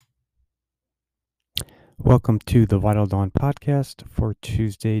Welcome to the Vital Dawn podcast for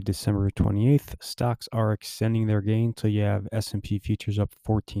Tuesday, December 28th. Stocks are extending their gain. So you have S&P futures up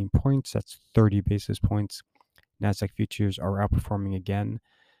 14 points. That's 30 basis points. NASDAQ futures are outperforming again.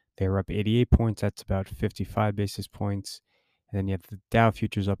 They're up 88 points. That's about 55 basis points. And then you have the Dow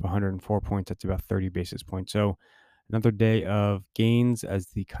futures up 104 points. That's about 30 basis points. So another day of gains as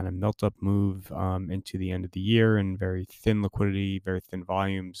the kind of melt up move into the end of the year, and very thin liquidity, very thin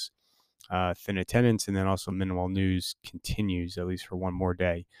volumes, thin attendance, and then also minimal news continues, at least for one more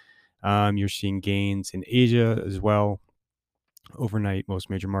day. You're seeing gains in Asia as well. Overnight, most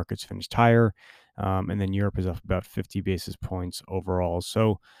major markets finished higher, and then Europe is up about 50 basis points overall.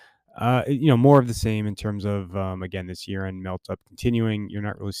 So, more of the same in terms of, again, this year-end melt-up continuing. You're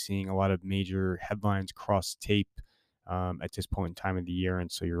not really seeing a lot of major headlines cross tape at this point in time of the year,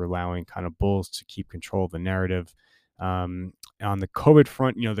 and so you're allowing kind of bulls to keep control of the narrative. On the COVID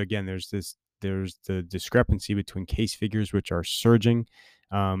front, again, there's the discrepancy between case figures, which are surging.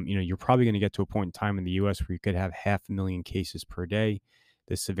 You're probably going to get to a point in time in the U.S. where you could have 500,000 cases per day.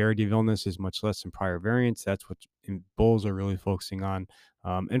 The severity of illness is much less than prior variants. That's what bulls are really focusing on,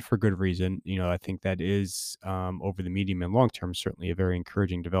 and for good reason. I think that is, over the medium and long term, certainly a very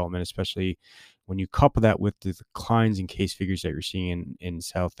encouraging development, especially when you couple that with the declines in case figures that you're seeing in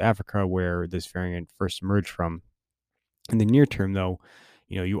South Africa, where this variant first emerged from. In the near term, though,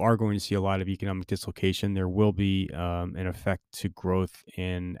 you are going to see a lot of economic dislocation. There will be an effect to growth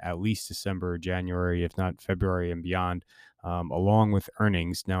in at least December, January, if not February and beyond, along with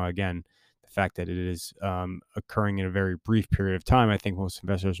earnings. Now, again, the fact that it is occurring in a very brief period of time, I think most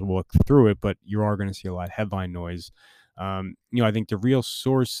investors will look through it, but you are going to see a lot of headline noise. I think the real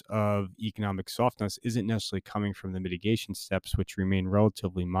source of economic softness isn't necessarily coming from the mitigation steps, which remain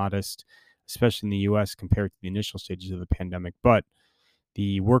relatively modest, especially in the U.S. compared to the initial stages of the pandemic. But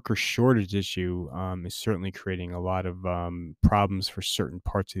the worker shortage issue is certainly creating a lot of problems for certain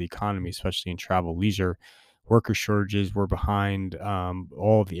parts of the economy, especially in travel leisure. Worker shortages were behind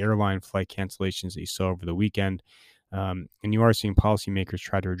all of the airline flight cancellations that you saw over the weekend. And you are seeing policymakers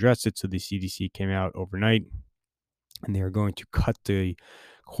try to address it. So the CDC came out overnight, and they are going to cut the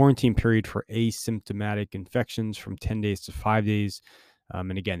quarantine period for asymptomatic infections from 10 days to 5 days.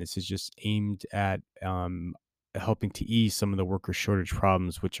 And again, this is just aimed at helping to ease some of the worker shortage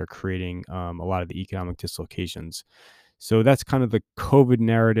problems, which are creating a lot of the economic dislocations. So that's kind of the COVID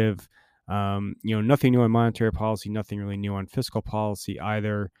narrative. Nothing new on monetary policy, nothing really new on fiscal policy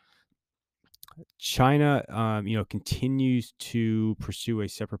either. China, continues to pursue a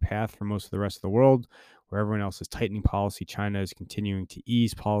separate path from most of the rest of the world, where everyone else is tightening policy. China is continuing to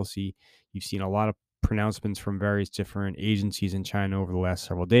ease policy. You've seen a lot of pronouncements from various different agencies in China over the last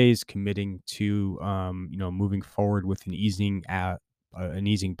several days, committing to, moving forward with an easing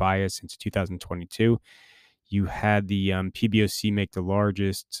bias into 2022. You had the PBOC make the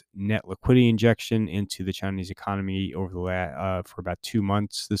largest net liquidity injection into the Chinese economy over for about 2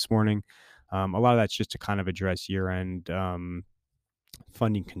 months this morning. A lot of that's just to kind of address year-end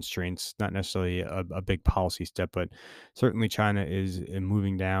funding constraints, not necessarily a big policy step, but certainly China is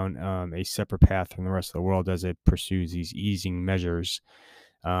moving down a separate path from the rest of the world as it pursues these easing measures.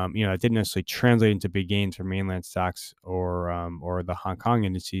 It didn't necessarily translate into big gains for mainland stocks or the Hong Kong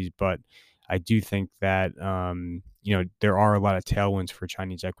indices, but I do think that there are a lot of tailwinds for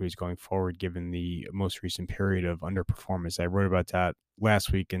Chinese equities going forward, given the most recent period of underperformance. I wrote about that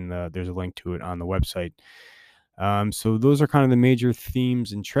last week, and there's a link to it on the website. So those are kind of the major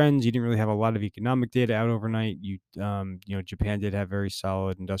themes and trends. You didn't really have a lot of economic data out overnight. Japan did have very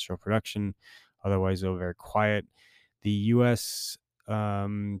solid industrial production. Otherwise, they were very quiet. The U.S.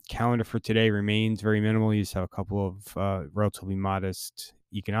 Calendar for today remains very minimal. You just have a couple of relatively modest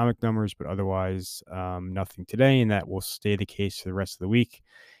economic numbers, but otherwise nothing today, and that will stay the case for the rest of the week.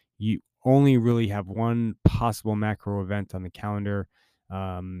 You only really have one possible macro event on the calendar,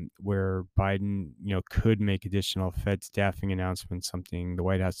 where Biden, could make additional Fed staffing announcements, something the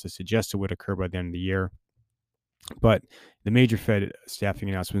White House has suggested would occur by the end of the year. But the major Fed staffing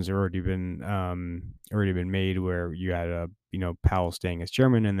announcements have already been made, where you had Powell staying as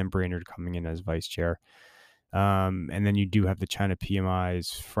chairman and then Brainerd coming in as vice chair. And then you do have the China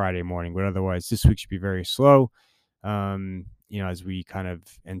PMIs Friday morning, but otherwise this week should be very slow. As we kind of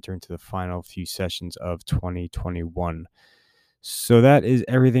enter into the final few sessions of 2021. So that is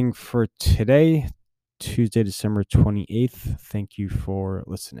everything for today, Tuesday, December 28th. Thank you for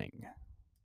listening.